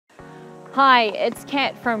Hi, it's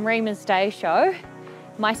Kat from Rhema's Day Show.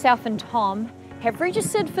 Myself and Tom have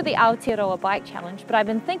registered for the Aotearoa Bike Challenge, but I've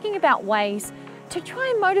been thinking about ways to try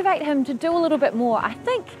and motivate him to do a little bit more. I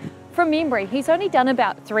think from memory, he's only done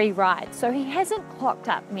about 3 rides, so he hasn't clocked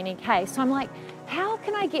up many Ks. So I'm like, how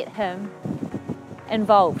can I get him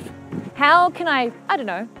involved? How can I don't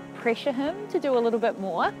know, pressure him to do a little bit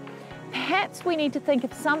more? Perhaps we need to think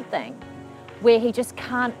of something where he just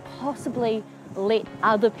can't possibly let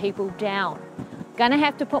other people down. Gonna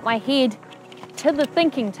have to put my head to the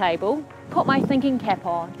thinking table, put my thinking cap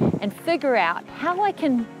on, and figure out how I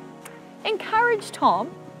can encourage Tom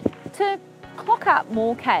to clock up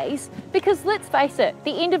more Ks, because let's face it,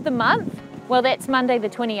 the end of the month, well, that's Monday the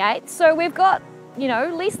 28th, so we've got,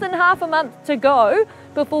 less than half a month to go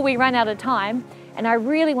before we run out of time, and I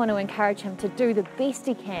really want to encourage him to do the best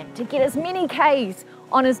he can, to get as many Ks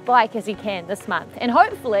on his bike as he can this month, and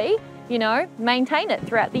hopefully, maintain it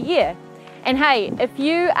throughout the year. And hey, if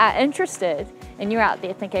you are interested and you're out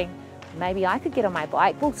there thinking, maybe I could get on my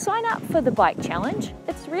bike, well, sign up for the bike challenge.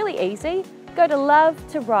 It's really easy. Go to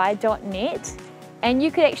lovetoride.net and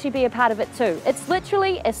you could actually be a part of it too. It's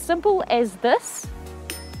literally as simple as this.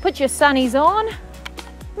 Put your sunnies on,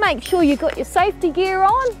 make sure you got your safety gear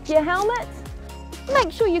on, your helmet,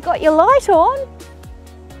 make sure you got your light on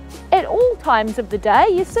at all times of the day.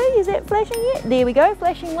 You see, is that flashing yet? There we go,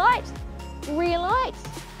 flashing light, rear light,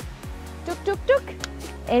 duk duk duk.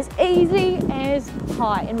 As easy as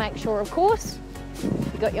pie. And make sure, of course,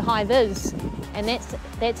 you got your high vis, and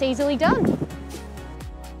that's easily done.